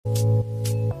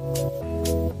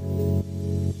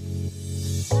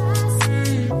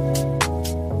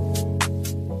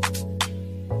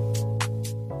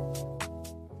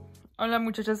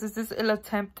muchachas, this is el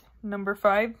attempt number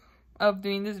 5 of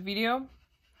doing this video.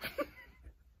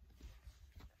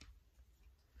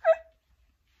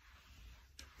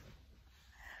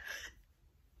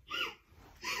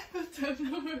 Attempt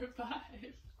number 5.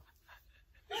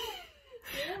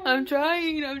 I'm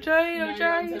trying.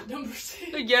 Attempt number 6.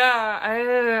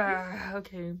 Yeah,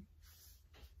 okay.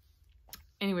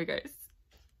 Anyway, guys,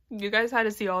 you guys had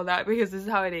to see all that because this is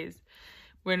how it is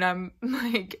when I'm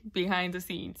like behind the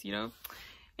scenes, you know.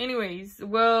 Anyways,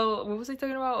 well, what was I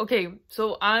talking about? Okay,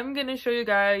 so I'm gonna show you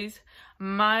guys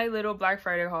my little Black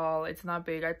Friday haul. It's not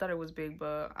big. I thought it was big,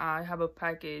 but I have a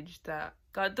package that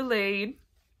got delayed,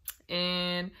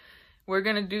 and I'm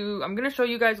gonna show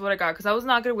you guys what I got, because I was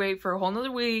not gonna wait for a whole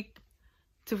nother week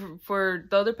for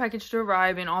the other package to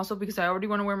arrive, and also because I already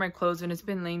want to wear my clothes and it's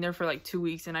been laying there for like 2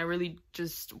 weeks and I really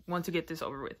just want to get this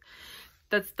over with.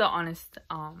 That's the honest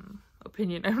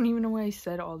opinion. I don't even know why I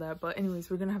said all that, but anyways,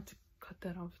 we're gonna have to cut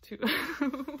that off too.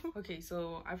 Okay,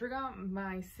 so I forgot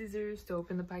my scissors to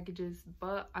open the packages,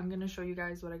 but I'm gonna show you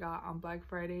guys what I got on Black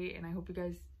Friday, and I hope you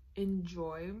guys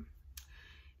enjoy.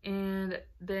 And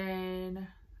then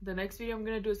the next video I'm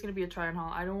gonna do is gonna be a try on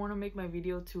haul. I don't want to make my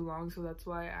video too long, so that's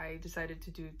why I decided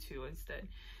to do 2 instead.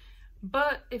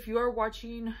 But if you are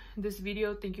watching this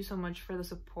video, thank you so much for the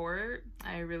support.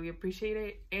 I really appreciate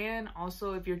it. And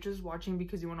also, if you're just watching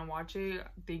because you want to watch it,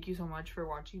 thank you so much for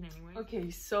watching anyway.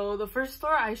 Okay, so the first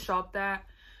store I shopped at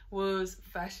was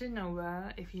Fashion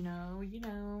Nova. If you know, you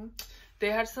know.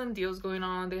 They had some deals going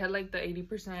on. They had like the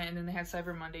 80%, and then they had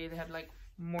Cyber Monday. They had like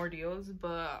more deals,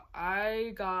 but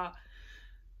I got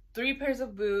 3 pairs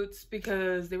of boots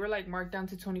because they were like marked down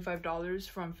to $25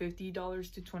 from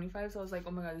 $50 to $25. So I was like,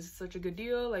 oh my god, this is such a good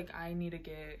deal. Like, I need to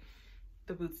get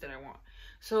the boots that I want.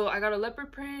 So I got a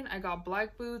leopard print, I got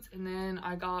black boots, and then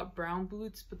I got brown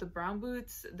boots. But the brown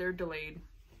boots, they're delayed.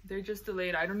 They're just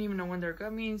delayed. I don't even know when they're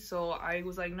coming. So I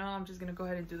was like, no, I'm just gonna go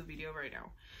ahead and do the video right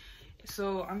now.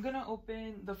 So I'm gonna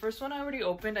open the first one. I already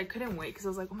opened. I couldn't wait because I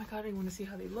was like, oh my god, I want to see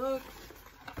how they look.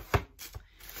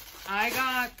 I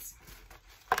got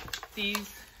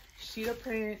these cheetah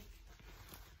print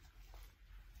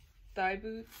thigh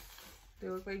boots. They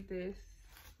look like this,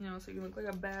 you know, so you look like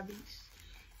a babish.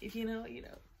 If you know, you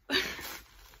know.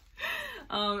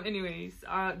 Anyways,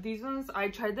 these ones I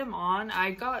tried them on.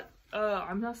 I got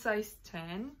I'm a size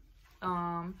 10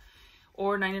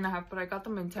 or 9.5, but I got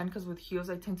them in 10 because with heels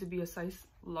I tend to be a size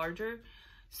larger.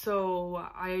 So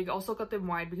I also got them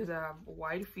wide because I have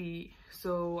wide feet.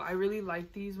 So I really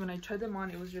like these. When I tried them on,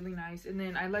 it was really nice. And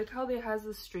then I like how they has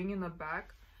a string in the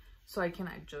back, so I can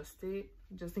adjust it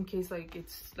just in case like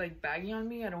it's like baggy on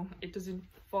me. It doesn't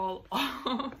fall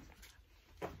off.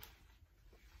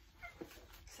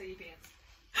 Saggy pants.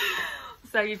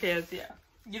 Saggy pants, yeah.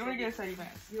 You don't want to get saggy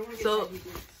pants. You don't want to get saggy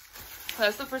pants.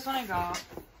 That's the first one I got.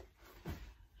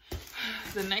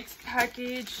 The next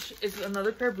package is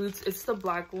another pair of boots. It's the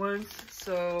black ones.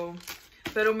 So,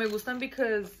 pero me gustan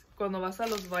because cuando vas a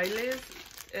los bailes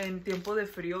en tiempo de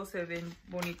frío se ven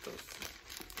bonitos.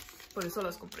 Por eso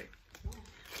las compré.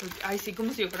 Ay, sí,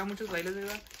 como si yo fuera muchos bailes,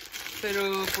 ¿verdad?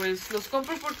 Pero pues los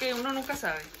compro porque uno nunca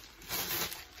sabe.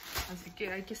 Así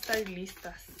que hay que estar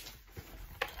listas.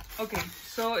 Ok,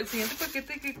 so el siguiente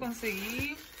paquete que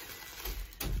conseguí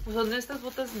pues son estas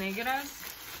botas negras.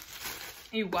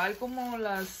 Igual como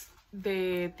las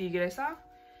de tigresa,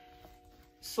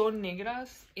 son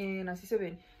negras, y así se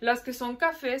ven. Las que son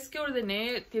cafés que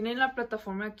ordené tienen la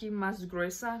plataforma aquí más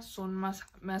gruesa, son más,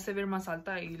 me hace ver más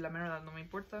alta y la verdad no me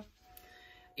importa.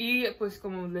 Y pues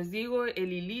como les digo,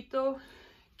 el hilito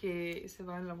que se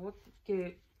va en la bota,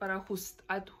 que para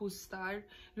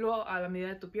ajustarlo a la medida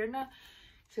de tu pierna,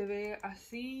 se ve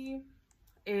así.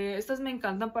 Estas me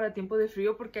encantan para tiempo de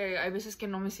frío porque hay veces que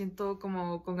no me siento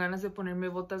como con ganas de ponerme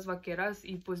botas vaqueras,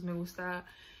 y pues me gusta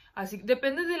así.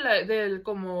 Depende del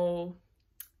como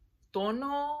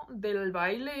tono del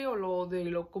baile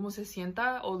o cómo se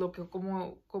sienta, o lo que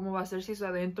cómo va a ser, si es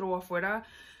adentro o afuera.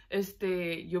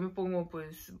 Yo me pongo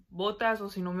pues botas, o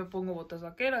si no me pongo botas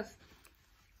vaqueras.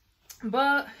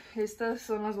 But estas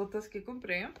son las botas que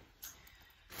compré.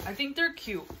 I think they're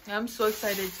cute. I'm so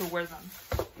excited to wear them.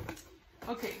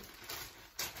 Ok,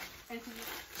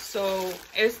 so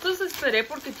estos esperé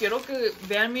porque quiero que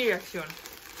vean mi reacción.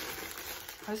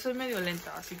 Ay, soy medio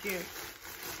lenta, así que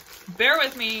bear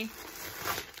with me.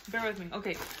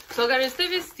 Ok, so agarré este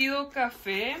vestido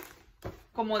café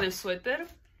como de suéter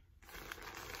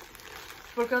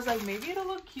porque I was like, maybe it'll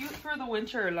look cute for the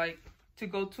winter, like to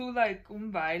go to like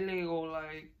un baile, o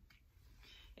like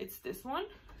it's this one.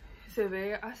 Se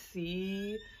ve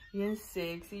así bien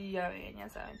sexy, ya ven, ya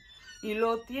saben. Y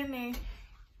lo tiene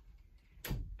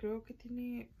creo que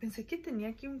tiene... Pensé que tenía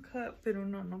aquí un cut, pero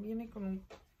no, no viene con un...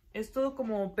 Es todo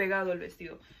como pegado el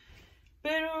vestido.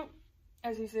 Pero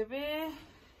así se ve.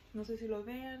 No sé si lo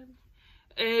vean.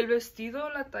 El vestido,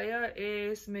 la talla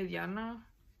es mediana,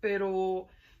 pero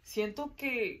siento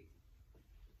que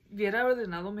hubiera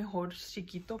ordenado mejor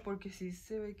chiquito porque sí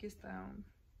se ve que está...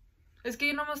 Es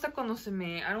que no me gusta cuando se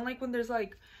me... I don't like when there's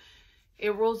like...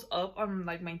 It rolls up on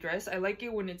like my dress. I like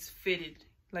it when it's fitted.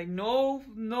 Like no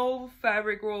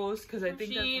fabric rolls because I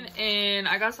think that's... And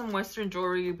I got some Western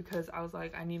jewelry because I was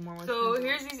like, I need more Western jewelry.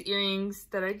 Here's these earrings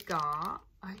that I got.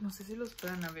 Ay, no sé si los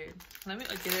pueden ver. Let me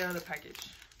like, get it out of the package.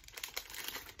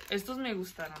 Estos me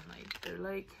gustaron. Like, they're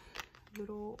like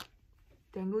little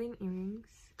dangling earrings.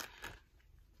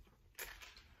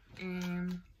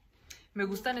 Me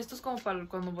gustan estos como para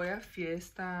cuando voy a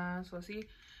fiestas o así.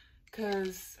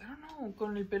 Because, I don't know,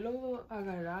 con el pelo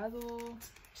agarrado,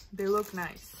 they look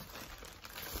nice.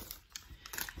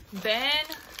 Then,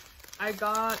 I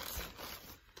got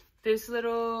this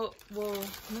little, well,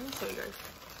 let me show you guys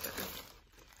better.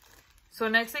 So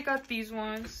next I got these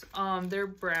ones. They're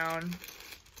brown.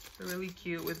 They're really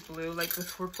cute with blue, like the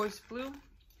turquoise blue.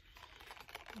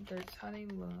 That's how they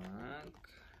look.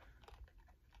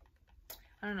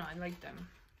 I don't know, I like them.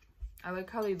 I like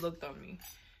how they looked on me.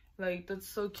 Like, that's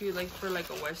so cute, like for like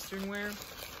a Western wear.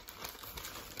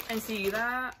 And see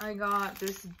that I got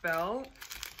this belt.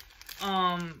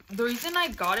 The reason I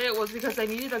got it was because I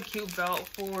needed a cute belt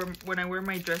for when I wear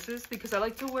my dresses, because I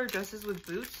like to wear dresses with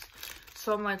boots.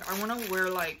 So I'm like, I want to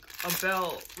wear like a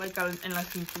belt like in la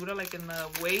cintura, like in the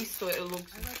waist, so it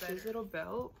looks better. This little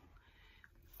belt,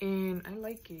 and I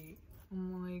like it.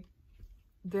 I'm like,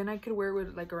 then I could wear it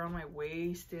with like around my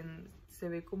waist, and se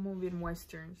ve como bien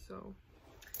Western, so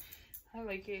I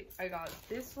like it. I got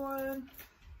this one.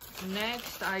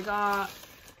 Next I got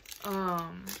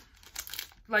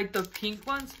like the pink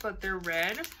ones, but they're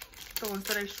red, the ones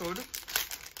that I showed.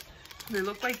 They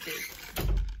look like this.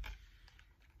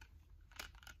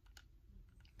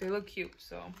 They look cute.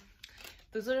 So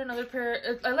those are another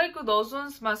pair. I like those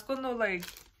ones más cuando like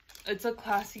it's a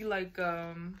classy like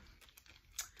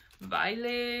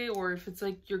baile, or if it's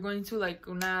like you're going to like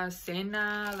una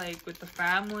cena like with the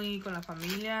family, con la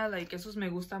familia, like esos me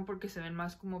gustan porque se ven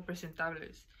más como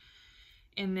presentables.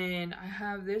 And then I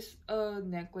have this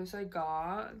necklace I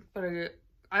got, but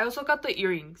I also got the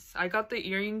earrings. I got the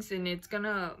earrings and it's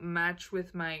gonna match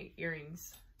with my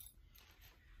earrings.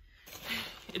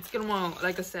 It's gonna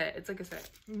like a set. It's like a set.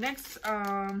 Next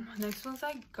ones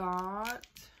I got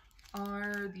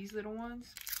are these little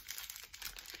ones.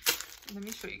 Let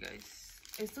me show you guys.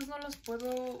 Estos no los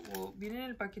puedo, well, vienen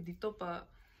en el paquetito, but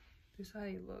this is how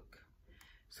they look.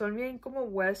 Son bien como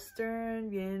Western,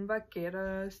 bien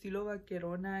vaquera, estilo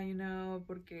vaquerona, you know,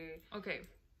 porque... Okay.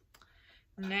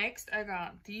 Next, I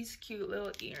got these cute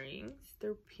little earrings.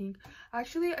 They're pink.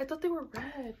 Actually, I thought they were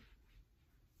red.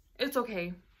 It's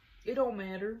okay. It don't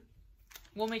matter.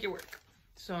 We'll make it work.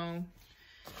 So, I'm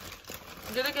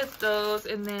gonna get those,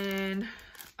 and then...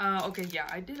 okay, yeah,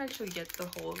 I did actually get the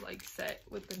whole, like, set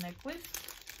with the necklace.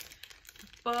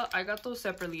 But I got those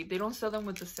separately. They don't sell them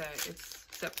with the set. It's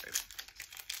separate.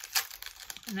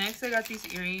 Next, I got these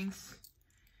earrings.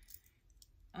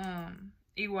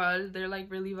 Igual, they're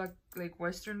like really like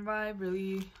Western vibe,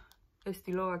 really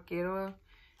estilo vaquero.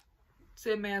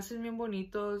 Se me hacen bien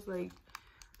bonitos, like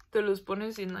te los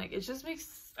pones in, like it just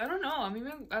makes, I don't know. I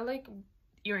mean, I like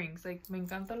earrings, like me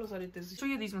encantan los aretes. I'll show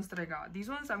you these ones that I got. These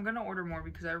ones I'm gonna order more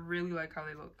because I really like how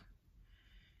they look.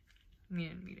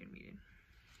 Miren, miren, miren.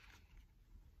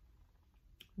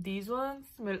 These ones,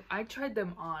 I tried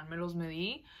them on, me los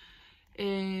medí.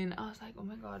 And I was like, oh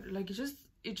my god, like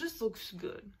it just looks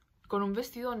good. Con un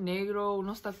vestido negro,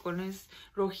 unos tacones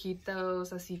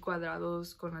rojitos, así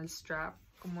cuadrados, con el strap,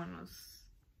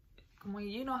 como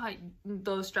you know how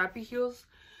those strappy heels,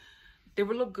 they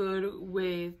would look good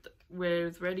with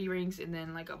red earrings and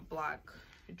then like a black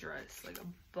dress, like a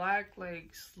black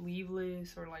like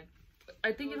sleeveless, or like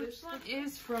I think this one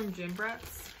is from Gym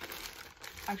Brats.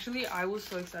 Actually, I was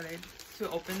so excited to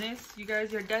open this. You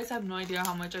guys have no idea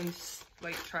how much I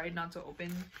like tried not to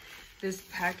open this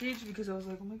package because I was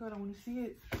like, oh my god, I want to see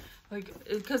it, like,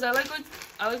 because I like going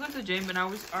to the gym, and I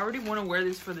already want to wear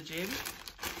this for the gym.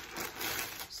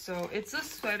 So it's a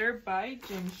sweater by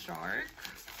Gymshark.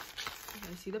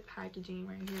 I see the packaging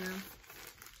right here,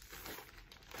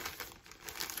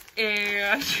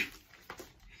 and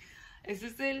this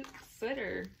is the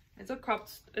sweater. It's a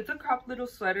cropped little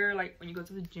sweater. Like when you go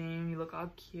to the gym, you look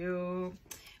all cute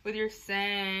with your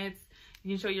sets. You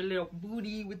can show your little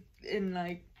booty with, and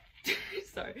like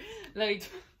sorry, like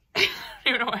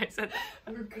even know why I said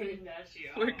that. We're cutting that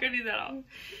shit off. We're cutting that off.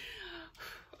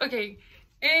 Okay,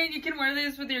 and you can wear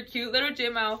this with your cute little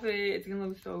gym outfit. It's gonna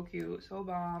look so cute, so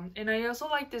bomb. And I also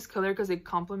like this color because it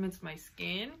complements my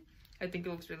skin. I think it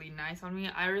looks really nice on me.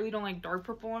 I really don't like dark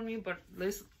purple on me, but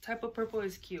this type of purple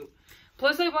is cute.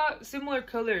 Plus, I bought similar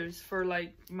colors for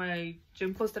like my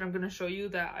gym clothes that I'm gonna show you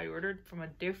that I ordered from a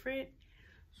different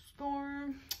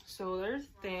store. So there's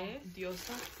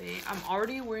this. I'm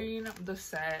already wearing the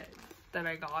set that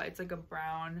I got. It's like a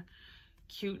brown,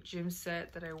 cute gym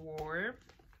set that I wore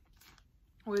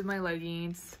with my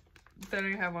leggings that I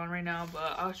have on right now.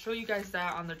 But I'll show you guys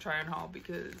that on the try-on haul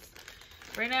because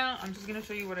right now I'm just gonna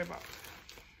show you what I bought.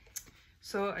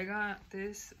 So I got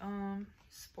this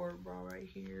sport bra right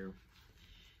here.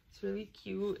 It's really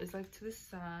cute. It's like to the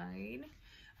side.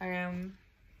 I am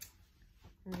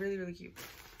really cute.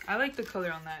 I like the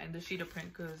color on that and the cheetah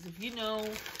print because if you know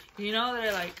that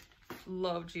I like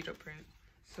love cheetah print.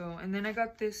 So, and then I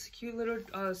got this cute little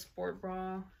sport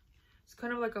bra. It's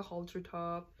kind of like a halter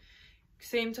top.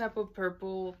 Same type of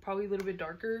purple, probably a little bit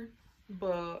darker,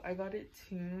 but I got it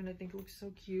too and I think it looks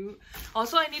so cute.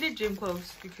 Also, I needed gym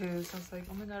clothes because I was like,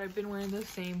 oh my god, I've been wearing the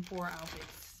same 4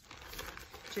 outfits.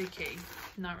 JK,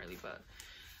 not really, but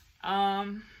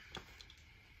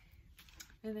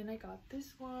and then I got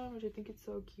this one, which I think it's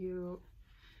so cute.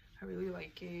 I really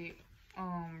like it.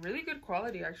 Really good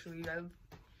quality actually. Now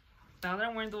that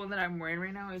I'm wearing the one that I'm wearing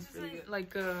right now, it's really good.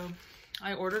 Like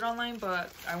I ordered online,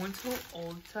 but I went to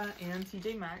Ulta and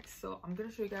TJ Maxx, so I'm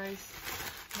gonna show you guys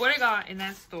what I got in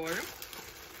that store.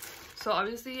 So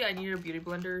obviously I needed a beauty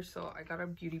blender, so I got a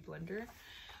beauty blender.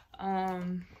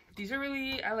 These are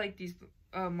really, I like these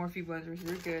Morphe blenders,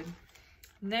 they're good.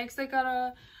 Next I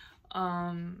got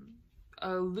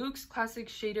a Luxe Classic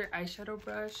Shader eyeshadow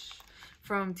brush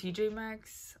from TJ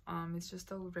Maxx. It's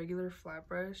just a regular flat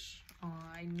brush.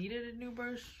 I needed a new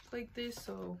brush like this,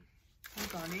 so I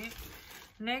got it.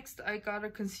 Next, I got a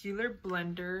concealer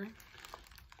blender.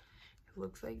 It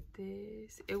looks like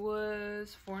this. It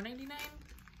was $4.99.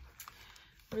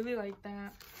 Really like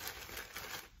that.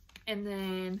 And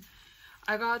then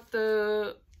I got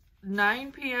the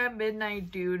 9 p.m. Midnight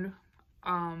Dude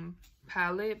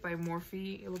palette by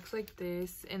Morphe. It looks like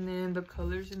this, and then the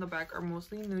colors in the back are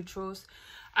mostly neutrals.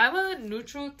 I'm a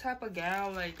neutral type of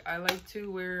gal. Like I like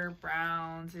to wear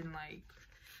browns and like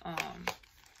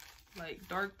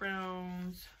dark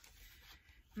browns.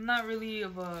 I'm not really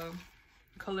of a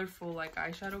colorful like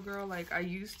eyeshadow girl like I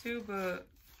used to, but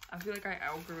I feel like I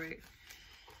outgrew it.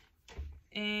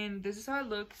 And this is how it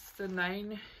looks, the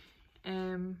 9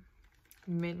 m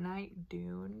Midnight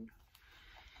Dune.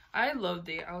 I loved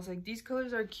it. I was like, these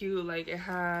colors are cute. Like it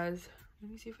has,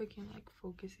 let me see if I can like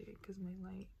focus it because my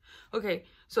light. Okay,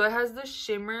 so it has the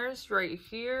shimmers right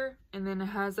here, and then it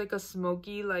has like a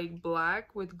smoky like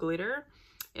black with glitter,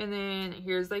 and then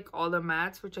here's like all the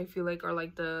mattes, which I feel like are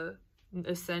like the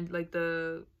like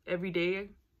the everyday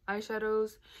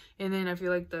eyeshadows, and then I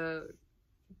feel like the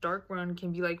dark one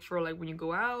can be like for like when you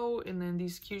go out, and then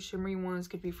these cute shimmery ones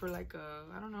could be for like a,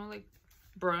 I don't know, like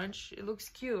brunch. It looks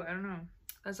cute. I don't know.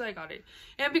 That's why I got it.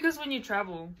 And because when you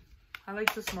travel, I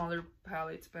like the smaller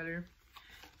palettes better,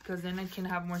 because then I can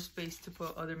have more space to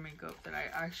put other makeup that I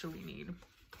actually need.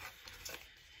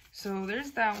 So there's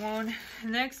that one.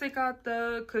 Next I got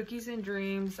the Cookies and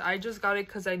Dreams. I just got it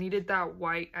because I needed that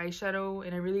white eyeshadow,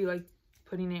 and I really like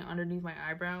putting it underneath my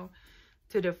eyebrow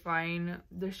to define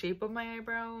the shape of my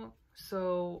eyebrow.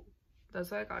 So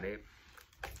that's why I got it.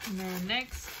 And then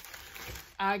next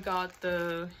I got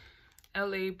the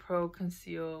LA Pro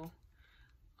Conceal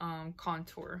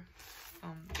contour,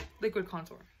 liquid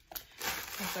contour.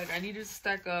 It's like I needed to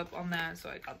stack up on that, so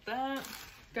I got that.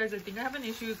 Guys, I think I have an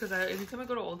issue because every time I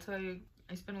go to Ulta,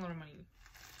 I spend a lot of money.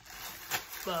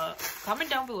 But comment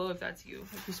down below if that's you,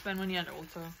 if you spend money at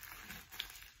Ulta,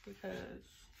 because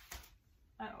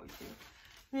I always do.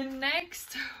 Then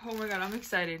next, oh my god, I'm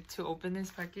excited to open this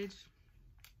package.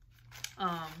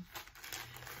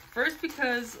 First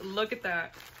because look at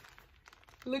that.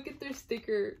 Look at their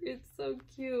sticker. It's so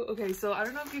cute. Okay, so I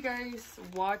don't know if you guys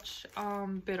watch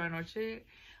Pero Anoche.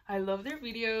 I love their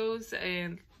videos,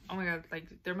 and oh my god, like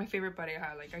they're my favorite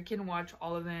pareja. Like I can watch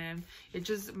all of them. It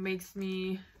just makes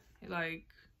me like,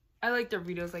 I like their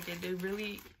videos. Like they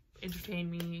really entertain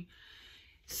me.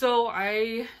 So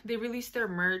they released their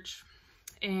merch,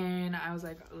 and I was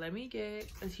like, let me get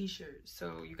a t-shirt.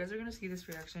 So you guys are gonna see this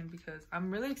reaction because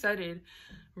I'm really excited,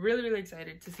 really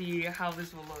excited to see how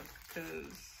this will look,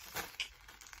 because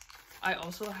I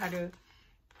also had to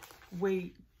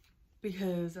wait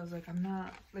because I was like, I'm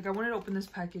not like, I wanted to open this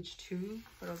package too,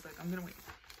 but I was like, I'm gonna wait.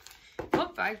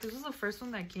 Fun fact, this was the first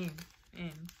one that came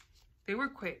in. they were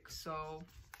quick, so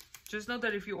just know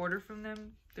that if you order from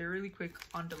them, they're really quick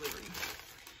on delivery.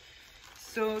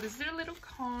 So this is their little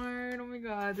card. Oh my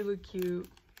god, they look cute.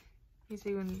 You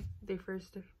see when they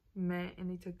first met and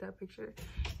they took that picture.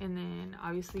 And then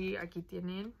obviously aquí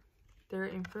tienen their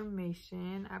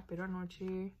information at Pero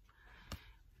Anoche.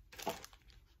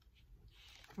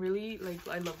 Really, like,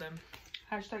 I love them.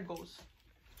 Hashtag goals.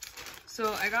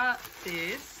 So I got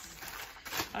this.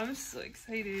 I'm so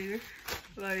excited.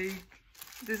 Like,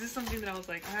 this is something that I was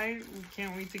like, I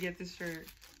can't wait to get this shirt.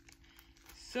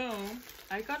 So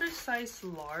I got a size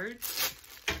large.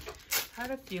 I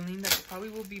had a feeling that it probably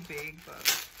will be big,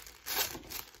 but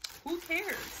who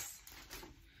cares?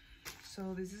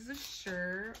 So this is a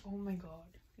shirt. Oh my god,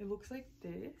 it looks like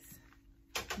this.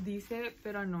 Dice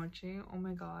Pero Anoche. Oh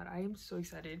my god, I am so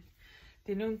excited.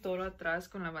 Tiene un toro atrás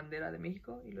con la bandera de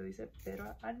México y lo dice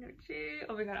Pero Anoche.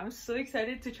 Oh my god, I'm so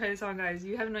excited to try this on, guys.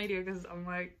 You have no idea, because I'm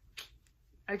like,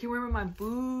 I can wear it with my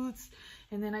boots,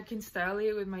 and then I can style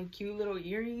it with my cute little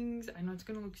earrings. I know it's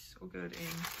gonna look so good,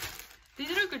 and they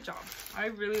did a good job. I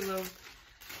really love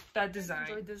that design. I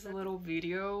enjoyed this little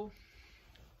video.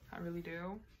 I really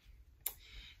do.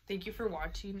 Thank you for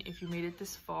watching if you made it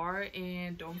this far,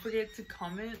 and don't forget to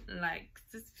comment, like,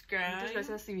 subscribe. Muchas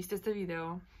gracias si viste este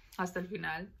video hasta el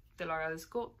final. Te lo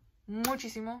agradezco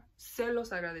muchísimo. Se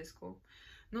los agradezco.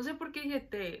 No sé por qué dije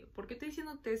te. ¿Por qué estoy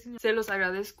diciendo te? Se los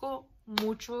agradezco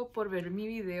mucho por ver mi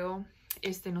video.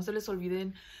 No se les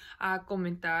olviden a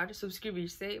comentar,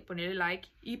 suscribirse, ponerle like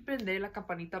y prender la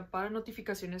campanita para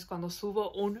notificaciones cuando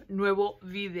subo un nuevo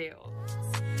video.